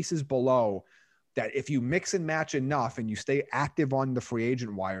enough pieces below that if you mix and match enough and you stay active on the free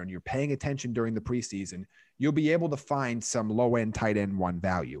agent wire and you're paying attention during the preseason, you'll be able to find some low-end tight end 1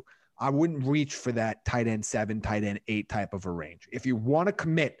 value. I wouldn't reach for that tight end 7, tight end 8 type of a range. If you want to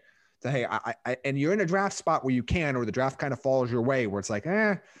commit to, hey, and you're in a draft spot where you can, or the draft kind of falls your way where it's like,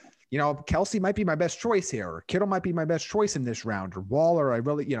 Kelsey might be my best choice here, or Kittle might be my best choice in this round, or Waller,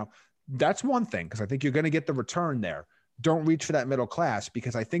 that's one thing, because I think you're going to get the return there. Don't reach for that middle class,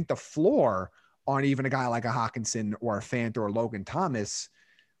 because I think the floor on even a guy like a Hawkinson or a Fant or a Logan Thomas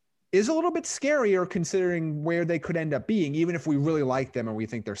is a little bit scarier considering where they could end up being, even if we really like them and we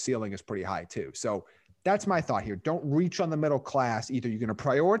think their ceiling is pretty high too. So that's my thought here. Don't reach on the middle class. Either you're going to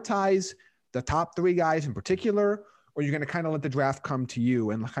prioritize the top 3 guys in particular, or you're going to kind of let the draft come to you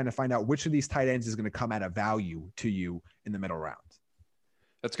and kind of find out which of these tight ends is going to come at a value to you in the middle rounds.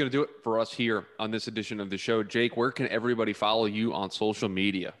 That's going to do it for us here on this edition of the show. Jake, where can everybody follow you on social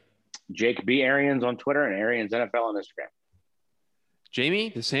media? Jake B. Arians on Twitter and Arians NFL on Instagram.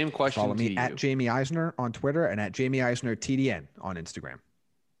 Jamie, the same question. Follow me at Jamie Eisner on Twitter and at Jamie Eisner TDN on Instagram.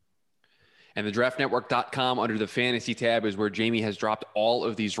 And the draftnetwork.com under the fantasy tab is where Jamie has dropped all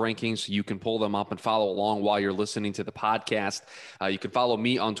of these rankings. So you can pull them up and follow along while you're listening to the podcast. You can follow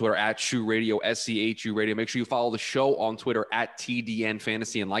me on Twitter at Shoe Radio, SCHU Radio. Make sure you follow the show on Twitter at TDN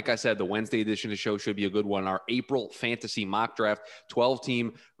Fantasy. And like I said, the Wednesday edition of the show should be a good one. Our April fantasy mock draft,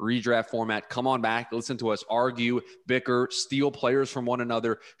 12-team redraft format. Come on back, listen to us argue, bicker, steal players from one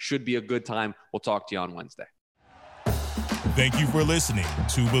another. Should be a good time. We'll talk to you on Wednesday. Thank you for listening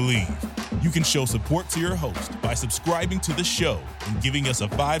to Believe. You can show support to your host by subscribing to the show and giving us a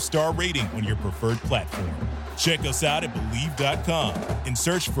 5-star rating on your preferred platform. Check us out at Believe.com and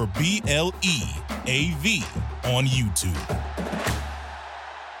search for BLEAV on YouTube.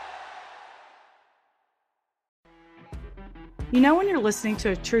 You know when you're listening to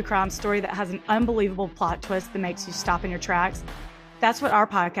a true crime story that has an unbelievable plot twist that makes you stop in your tracks? That's what our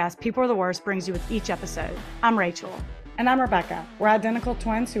podcast, People Are the Worst, brings you with each episode. I'm Rachel. And I'm Rebecca. We're identical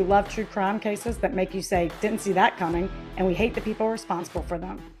twins who love true crime cases that make you say, didn't see that coming, and we hate the people responsible for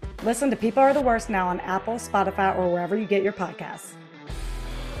them. Listen to People Are the Worst now on Apple, Spotify, or wherever you get your podcasts.